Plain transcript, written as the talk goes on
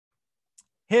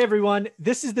Hey everyone,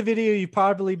 this is the video you've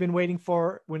probably been waiting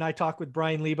for when I talk with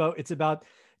Brian Lebo. It's about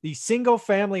the single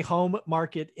family home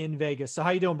market in Vegas. So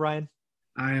how you doing, Brian?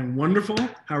 I am wonderful.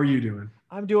 How are you doing?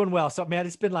 I'm doing well. So man,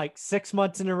 it's been like 6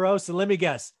 months in a row. So let me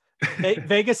guess.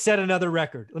 Vegas set another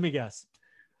record. Let me guess.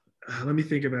 Let me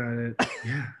think about it.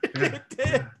 Yeah, yeah, It did.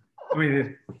 yeah. I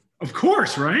mean, of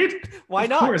course, right? Why Of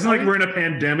not? course. It's not like we're in a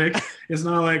pandemic. It's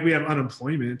not like we have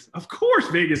unemployment. Of course,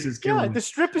 Vegas is Yeah, killing the it.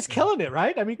 strip is killing it,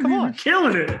 right? I mean, come on.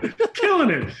 Killing it.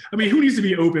 Killing it. I mean, who needs to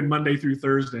be open Monday through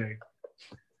Thursday?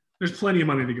 There's plenty of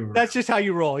money to go around. That's just how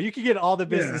you roll. You can get all the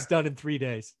business Yeah. done in 3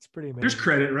 days. It's pretty amazing. There's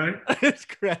credit, right? There's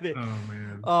credit. Oh,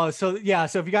 man. Oh, so yeah.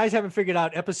 So if you guys haven't figured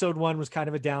out, episode 1 was kind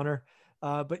of a downer.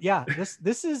 But yeah,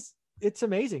 it's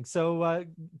amazing. So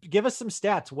give us some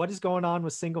stats. What is going on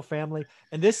with single family?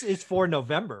 And this is for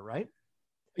November, right?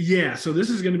 Yeah, so this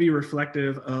is going to be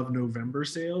reflective of November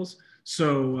sales.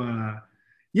 So,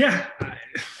 yeah.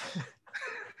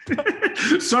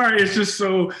 Sorry, it's just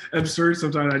so absurd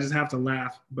sometimes. I just have to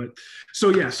laugh. But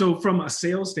so from a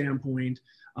sales standpoint,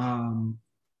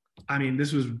 I mean,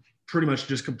 this was pretty much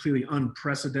just completely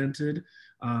unprecedented.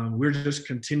 We're just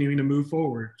continuing to move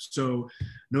forward. So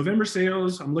November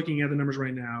sales, I'm looking at the numbers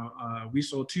right now. We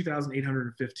sold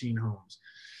 2,815 homes.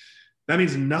 That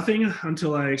means nothing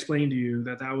until I explain to you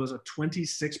that was a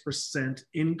 26%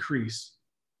 increase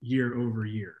year over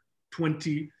year. Let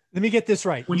me get this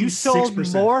right. 26%. You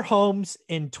sold more homes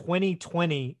in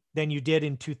 2020 than you did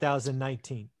in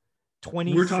 2019.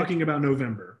 We're talking about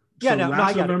November. Yeah, so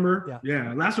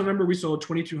last November we sold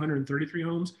 2,233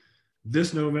 homes.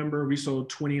 This November we sold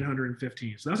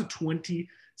 2,815. So that's a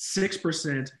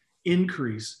 26%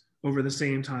 increase over the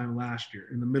same time last year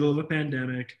in the middle of a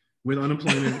pandemic with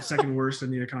unemployment second worst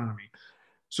in the economy.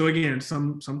 So again,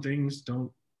 some things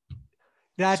don't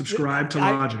subscribe to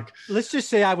logic. Let's just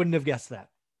say I wouldn't have guessed that.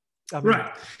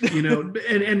 Right.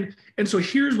 And so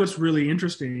here's what's really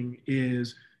interesting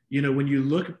is,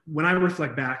 when I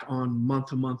reflect back on month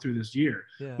to month through this year,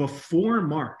 before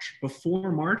March,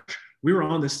 we were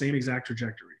on the same exact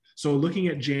trajectory. So looking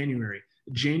at January,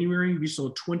 we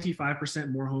sold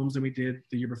 25% more homes than we did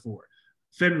the year before.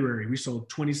 February, we sold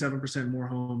 27% more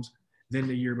homes than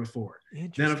the year before.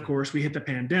 Then, of course, we hit the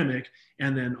pandemic,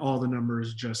 and then all the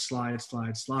numbers just slide.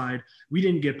 We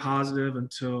didn't get positive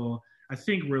until I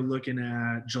think we're looking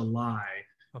at July.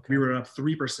 Okay. We were up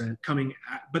 3%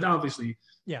 but obviously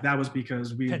that was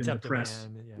because we had been depressed.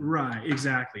 Yeah. Right,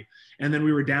 exactly. And then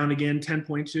we were down again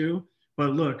 10.2. But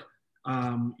look,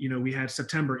 we had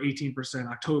September 18%,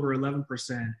 October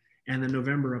 11%, and then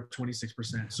November up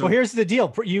 26%. So well, here's the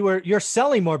deal. You're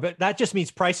selling more, but that just means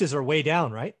prices are way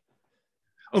down, right?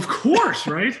 Of course,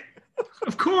 right?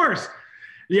 Of course.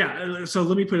 Yeah. So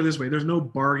let me put it this way. There's no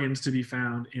bargains to be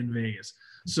found in Vegas.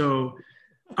 So,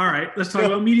 all right, let's talk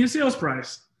about median sales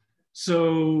price.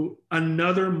 So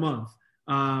another month.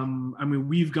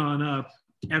 We've gone up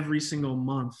every single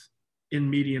month in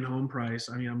median home price.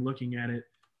 I mean, I'm looking at it.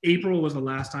 April was the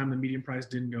last time the median price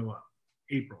didn't go up.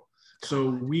 April. So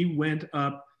we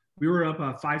were up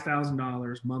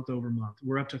 $5,000 month over month.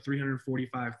 We're up to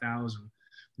 $345,000.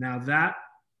 Now that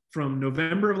from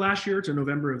November of last year to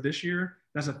November of this year,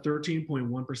 that's a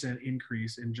 13.1%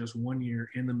 increase in just 1 year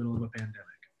in the middle of a pandemic.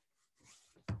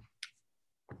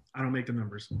 I don't make the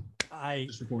numbers.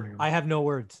 Just reporting them. I have no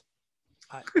words.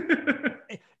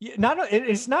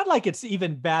 It's not like it's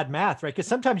even bad math, right? Because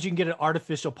sometimes you can get an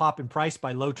artificial pop in price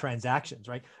by low transactions,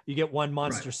 right? You get one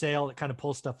monster sale that kind of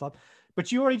pulls stuff up,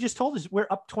 but you already just told us we're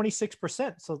up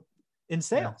 26%. So in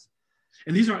sales.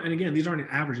 And these aren't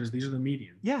averages. These are the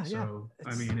median. Yeah. So,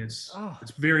 I mean, it's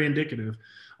very indicative.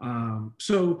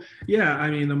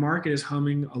 The market is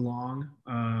humming along.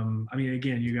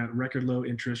 Again, you got record low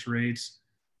interest rates.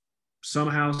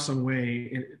 Somehow, some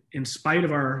way, in spite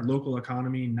of our local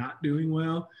economy not doing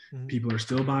well, people are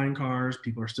still buying cars.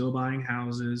 People are still buying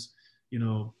houses.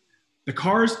 The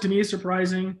cars to me is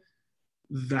surprising.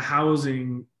 The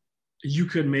housing, you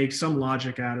could make some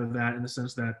logic out of that in the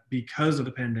sense that because of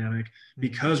the pandemic,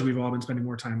 because we've all been spending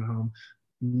more time at home,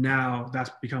 now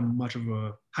that's become much of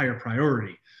a higher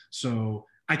priority. So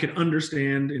I could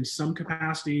understand in some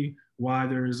capacity why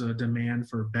there's a demand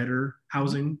for better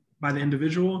housing by the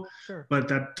individual, but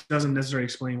that doesn't necessarily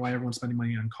explain why everyone's spending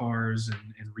money on cars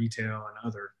and retail and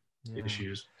other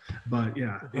issues. But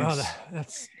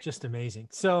that's just amazing.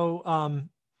 So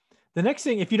the next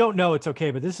thing, if you don't know, it's okay,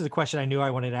 but this is a question I knew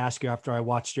I wanted to ask you after I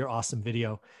watched your awesome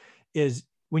video, is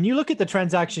when you look at the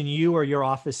transaction you or your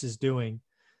office is doing,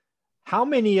 how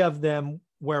many of them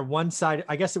where one side,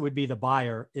 I guess it would be the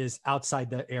buyer, is outside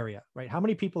the area, right? How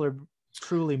many people are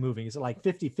truly moving? Is it like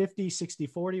 50-50,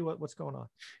 60-40? What's going on?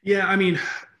 Yeah, I mean,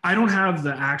 I don't have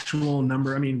the actual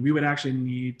number. I mean, we would actually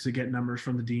need to get numbers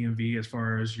from the DMV as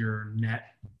far as your net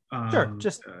Sure,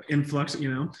 just influx,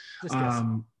 you know. just guess.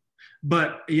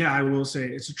 But yeah, I will say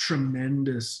it's a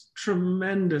tremendous,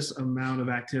 tremendous amount of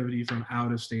activity from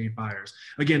out of state buyers.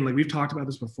 Again, like we've talked about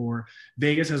this before,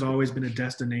 Vegas has always been a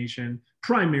destination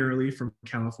primarily from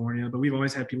California, but we've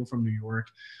always had people from New York.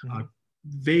 Mm-hmm.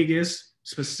 Vegas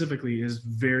specifically is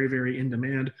very, very in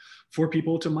demand for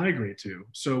people to migrate to.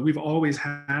 So we've always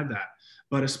had that.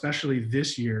 But especially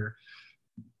this year,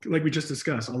 like we just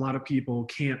discussed, a lot of people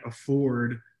can't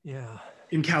afford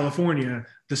in California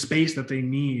the space that they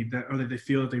need or that they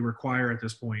feel that they require at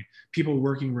this point. People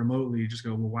working remotely just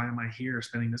go, well, why am I here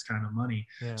spending this kind of money?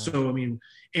 So I mean,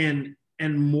 and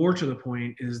more to the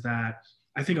point is that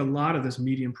I think a lot of this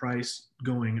median price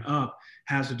going up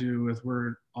has to do with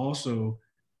we're also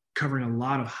covering a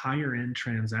lot of higher end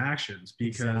transactions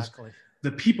because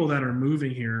the people that are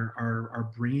moving here are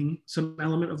bringing some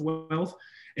element of wealth.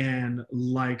 And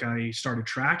like I started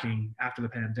tracking after the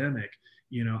pandemic,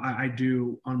 you know, I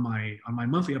do on my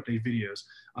monthly update videos,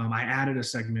 I added a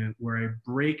segment where I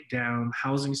break down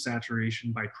housing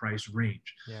saturation by price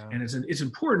range. And it's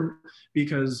important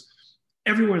because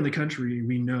everywhere in the country,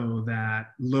 we know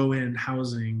that low end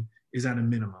housing is at a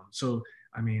minimum. So,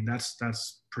 I mean,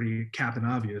 that's pretty captain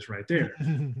obvious right there.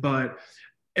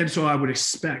 And so I would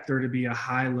expect there to be a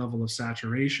high level of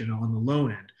saturation on the low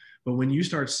end. But when you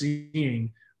start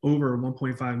seeing over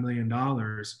 $1.5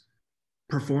 million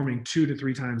performing 2 to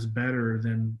 3 times better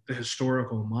than the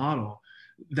historical model,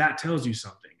 that tells you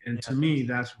something. And to me,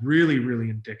 that's really, really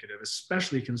indicative,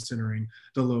 especially considering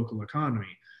the local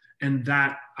economy. And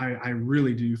that I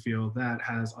really do feel that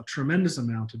has a tremendous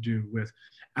amount to do with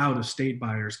out-of-state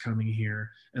buyers coming here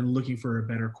and looking for a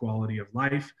better quality of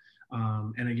life.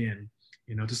 And again,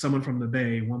 you know, to someone from the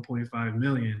Bay, 1.5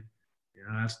 million, you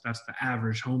know, that's the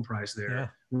average home price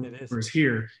there. Whereas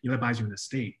here, you know, that buys you an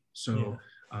estate. So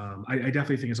I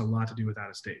definitely think it's a lot to do with out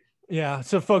of state. Yeah.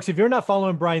 So folks, if you're not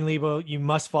following Brian Lebo, you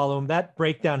must follow him. That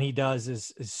breakdown he does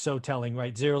is so telling,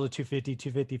 right? 0 to 250,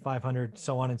 250, 500,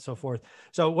 so on and so forth.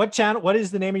 So what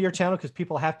is the name of your channel? Because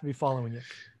people have to be following you.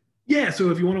 Yeah. So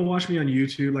if you want to watch me on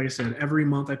YouTube, like I said, every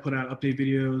month I put out update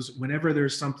videos. Whenever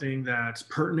there's something that's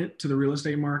pertinent to the real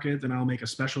estate market, then I'll make a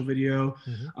special video.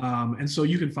 And so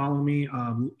you can follow me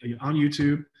on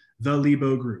YouTube, The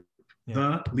Lebo Group.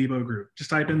 The Lebo Group. Just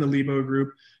type in the Lebo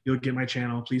Group. You'll get my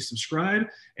channel. Please subscribe,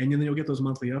 and then you'll get those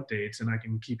monthly updates, and I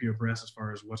can keep you abreast as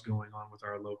far as what's going on with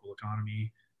our local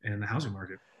economy and the housing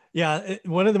market. Yeah,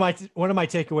 one of my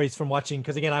takeaways from watching,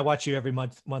 because again, I watch you every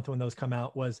month when those come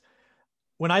out, was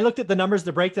when I looked at the numbers,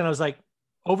 the breakdown, I was like,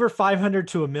 over 500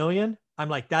 to $1 million. I'm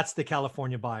like, that's the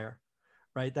California buyer,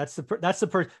 right?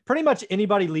 Pretty much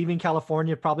anybody leaving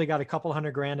California probably got a couple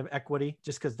 $100,000 of equity,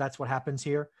 just because that's what happens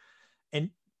here. And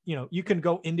you know, you can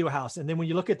go into a house, and then when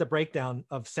you look at the breakdown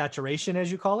of saturation,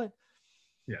 as you call it,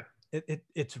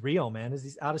 it's real, man. Is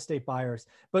these out of state buyers.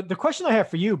 But the question I have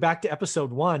for you, back to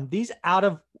episode 1, these out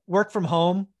of work from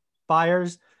home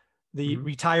buyers, the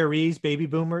retirees, baby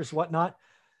boomers, whatnot,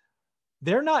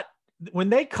 they're not, when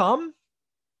they come,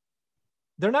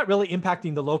 they're not really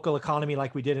impacting the local economy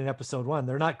like we did in episode 1.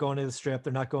 They're not going to the Strip.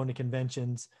 They're not going to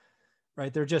conventions,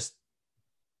 right? They're just,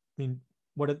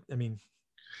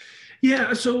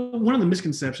 Yeah. So one of the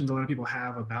misconceptions a lot of people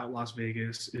have about Las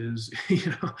Vegas is,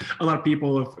 you know, a lot of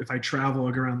people, if I travel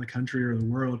around the country or the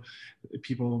world,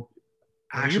 people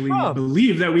actually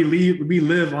believe that we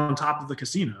live on top of the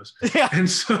casinos. And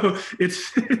so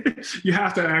it's, you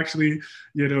have to actually,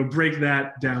 you know, break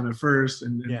that down at first.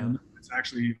 And it's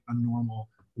actually a normal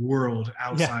world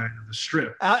outside of the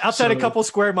Strip. Outside a couple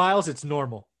square miles, it's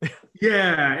normal.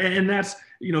 And that's,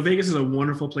 you know, Vegas is a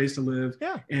wonderful place to live.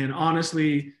 And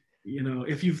honestly, you know,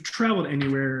 if you've traveled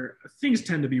anywhere, things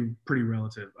tend to be pretty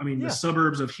relative. I mean, the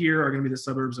suburbs of here are going to be the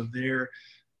suburbs of there.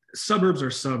 Suburbs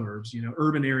are suburbs. You know,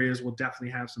 urban areas will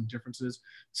definitely have some differences.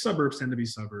 Suburbs tend to be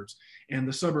suburbs. And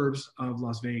the suburbs of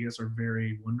Las Vegas are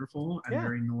very wonderful and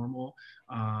very normal.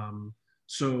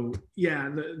 So, yeah,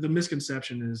 the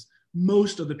misconception is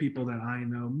most of the people that I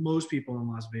know, most people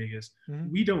in Las Vegas,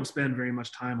 we don't spend very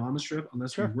much time on the Strip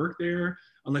unless we work there,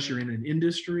 unless you're in an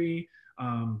industry.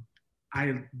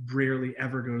 I rarely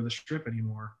ever go to the Strip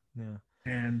anymore.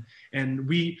 And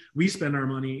we spend our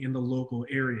money in the local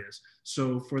areas.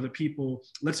 So for the people,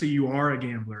 let's say you are a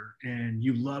gambler and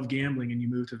you love gambling and you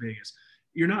move to Vegas,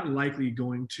 you're not likely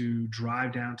going to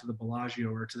drive down to the Bellagio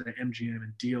or to the MGM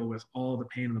and deal with all the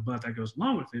pain in the butt that goes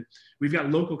along with it. We've got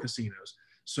local casinos.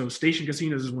 So Station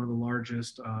Casinos is one of the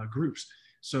largest groups.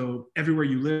 So everywhere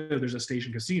you live, there's a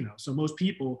station casino. So most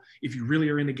people, if you really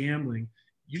are into gambling,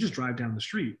 you just drive down the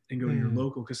street and go to your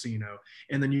local casino,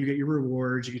 and then you get your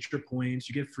rewards, you get your points,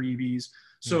 you get freebies.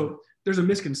 So there's a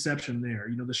misconception there.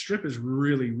 You know, the Strip is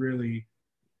really, really,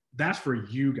 that's for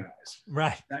you guys.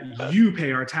 Right. That you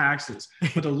pay our taxes,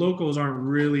 but the locals aren't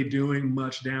really doing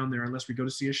much down there unless we go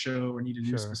to see a show or need to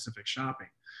do specific shopping.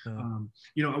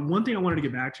 You know, one thing I wanted to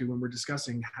get back to when we're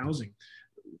discussing housing,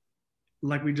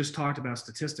 like we just talked about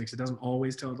statistics, it doesn't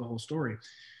always tell the whole story.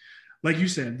 Like you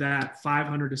said, that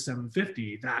 500 to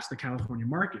 750, that's the California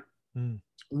market.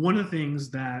 One of the things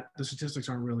that the statistics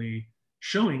aren't really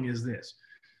showing is this.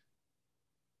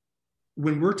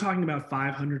 When we're talking about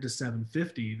 500 to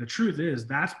 750, the truth is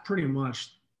that's pretty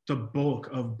much the bulk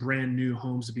of brand new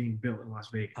homes being built in Las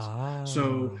Vegas.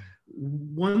 So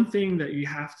one thing that you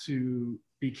have to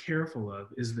be careful of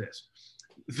is this.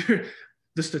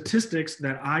 The statistics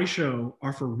that I show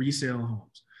are for resale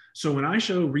homes. So when I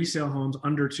show resale homes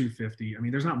under 250, I mean,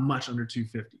 there's not much under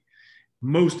 250.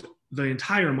 The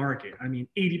entire market, I mean,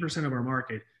 80% of our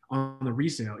market on the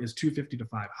resale is 250 to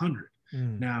 500.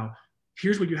 Now,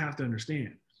 here's what you have to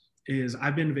understand is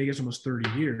I've been in Vegas almost 30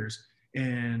 years,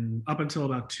 and up until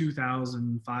about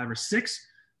 2005 or 6,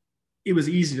 it was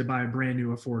easy to buy a brand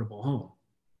new affordable home.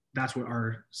 That's what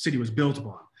our city was built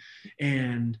upon.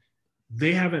 And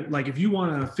they haven't, like, if you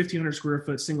want a 1,500 square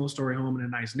foot single story home in a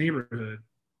nice neighborhood,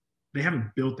 they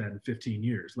haven't built that in 15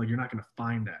 years. Like, you're not going to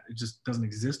find that. It just doesn't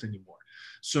exist anymore.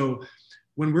 So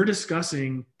when we're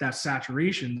discussing that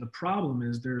saturation, the problem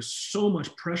is there's so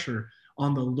much pressure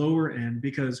on the lower end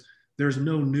because there's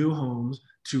no new homes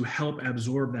to help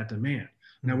absorb that demand.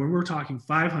 Now, when we're talking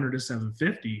 500 to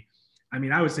 750, I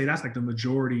mean, I would say that's like the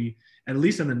majority, at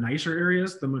least in the nicer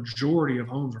areas, the majority of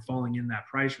homes are falling in that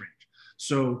price range.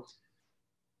 So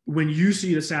when you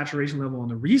see the saturation level on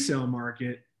the resale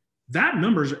market, that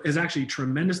number is actually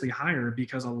tremendously higher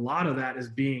because a lot of that is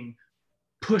being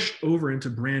pushed over into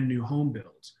brand new home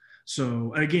builds.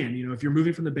 So again, you know, if you're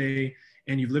moving from the Bay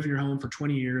and you've lived in your home for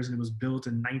 20 years and it was built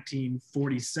in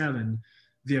 1947,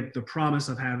 the promise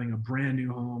of having a brand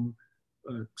new home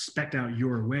spec'd out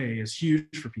your way is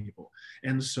huge for people.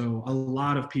 And so a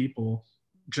lot of people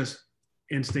just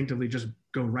instinctively just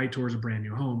go right towards a brand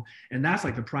new home. And that's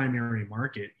like the primary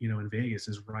market, you know, in Vegas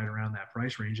is right around that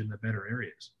price range in the better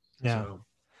areas. Yeah.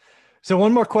 So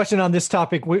one more question on this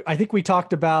topic. I think we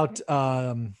talked about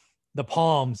the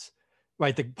Palms,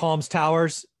 right? The Palms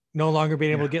Towers no longer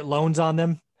being able to get loans on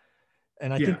them.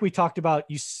 And I think we talked about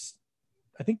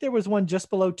I think there was one just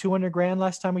below 200 grand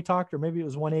last time we talked, or maybe it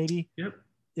was 180.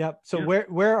 Yep. So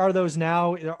where are those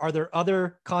now? Are there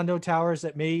other condo towers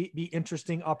that may be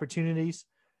interesting opportunities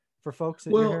for folks that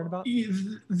you're hearing about?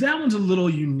 That one's a little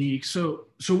unique. So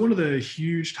one of the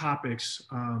huge topics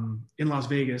in Las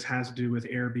Vegas has to do with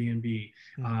Airbnb.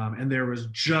 And there was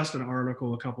just an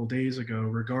article a couple of days ago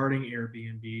regarding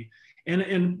Airbnb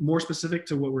and more specific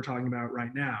to what we're talking about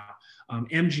right now.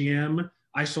 MGM,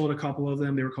 I sold a couple of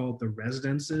them. They were called the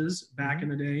Residences back in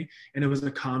the day, and it was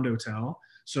a condotel.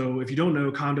 So if you don't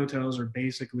know, condotels are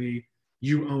basically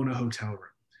you own a hotel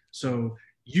room. So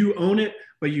you own it,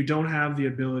 but you don't have the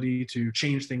ability to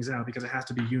change things out because it has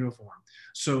to be uniform.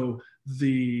 So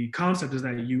the concept is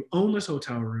that you own this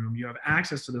hotel room, you have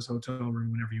access to this hotel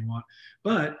room whenever you want,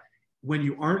 but when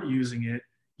you aren't using it,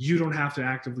 you don't have to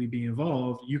actively be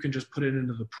involved. You can just put it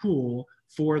into the pool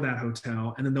for that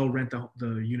hotel, and then they'll rent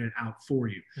the unit out for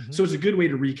you. So it's a good way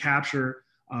to recapture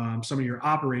some of your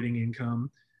operating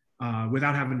income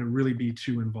without having to really be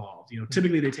too involved. You know,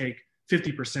 typically they take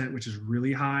 50%, which is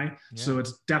really high. So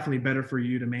it's definitely better for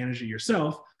you to manage it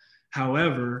yourself.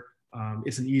 However,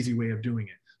 it's an easy way of doing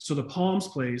it. So the Palms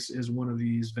place is one of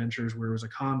these ventures where it was a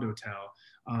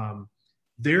condotel.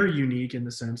 They're unique in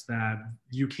the sense that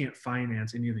you can't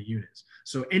finance any of the units.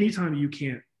 So anytime you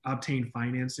can't obtain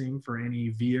financing for any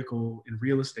vehicle in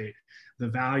real estate, the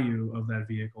value of that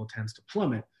vehicle tends to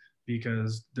plummet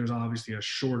because there's obviously a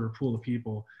shorter pool of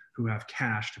people who have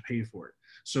cash to pay for it.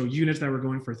 So units that were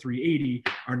going for 380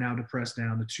 are now depressed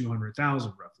down to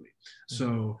 200,000 roughly.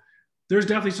 So there's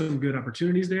definitely some good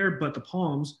opportunities there, but the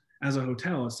Palms as a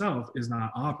hotel itself is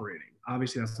not operating.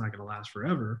 Obviously that's not going to last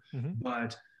forever,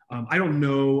 but I don't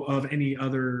know of any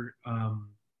other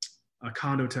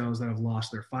condotels that have lost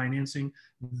their financing.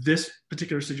 This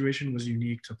particular situation was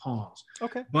unique to Palms.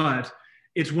 But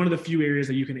it's one of the few areas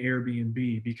that you can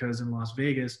Airbnb because in Las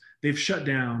Vegas, they've shut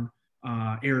down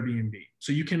Airbnb.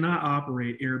 So you cannot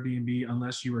operate Airbnb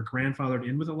unless you are grandfathered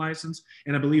in with a license.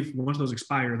 And I believe once those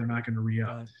expire, they're not going to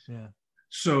re-up.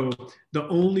 So the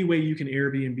only way you can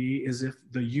Airbnb is if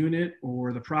the unit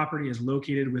or the property is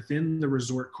located within the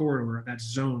resort corridor that's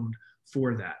zoned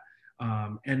for that.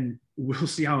 And we'll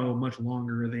see how much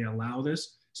longer they allow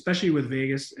this, especially with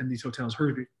Vegas and these hotels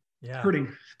hurting.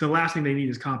 The last thing they need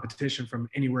is competition from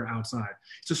anywhere outside.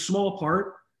 It's a small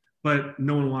part, but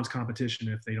no one wants competition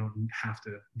if they don't have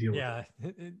to deal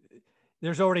with it.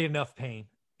 There's already enough pain.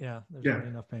 Already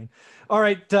enough pain. All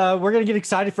right. We're going to get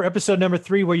excited for episode number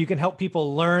 3, where you can help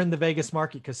people learn the Vegas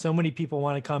market, because so many people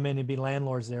want to come in and be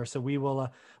landlords there. So we'll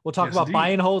talk about buy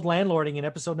and hold landlording in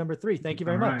episode number 3. Thank you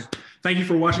very much. Thank you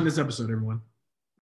for watching this episode, everyone.